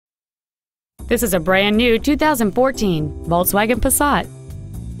This is a brand new 2014 Volkswagen Passat.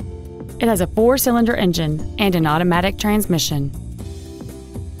 It has a 4-cylinder engine and an automatic transmission.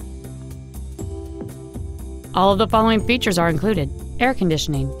 All of the following features are included: air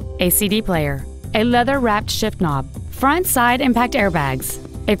conditioning, a CD player, a leather-wrapped shift knob, front side impact airbags,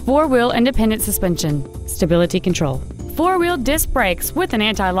 a 4-wheel independent suspension, stability control, 4-wheel disc brakes with an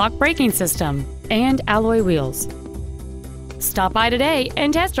anti-lock braking system, and alloy wheels. Stop by today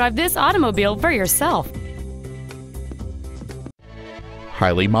and test drive this automobile for yourself.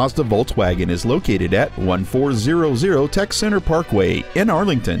 Hiley Mazda Volkswagen is located at 1400 Tech Center Parkway in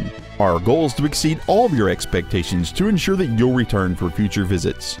Arlington. Our goal is to exceed all of your expectations to ensure that you'll return for future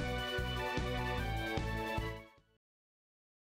visits.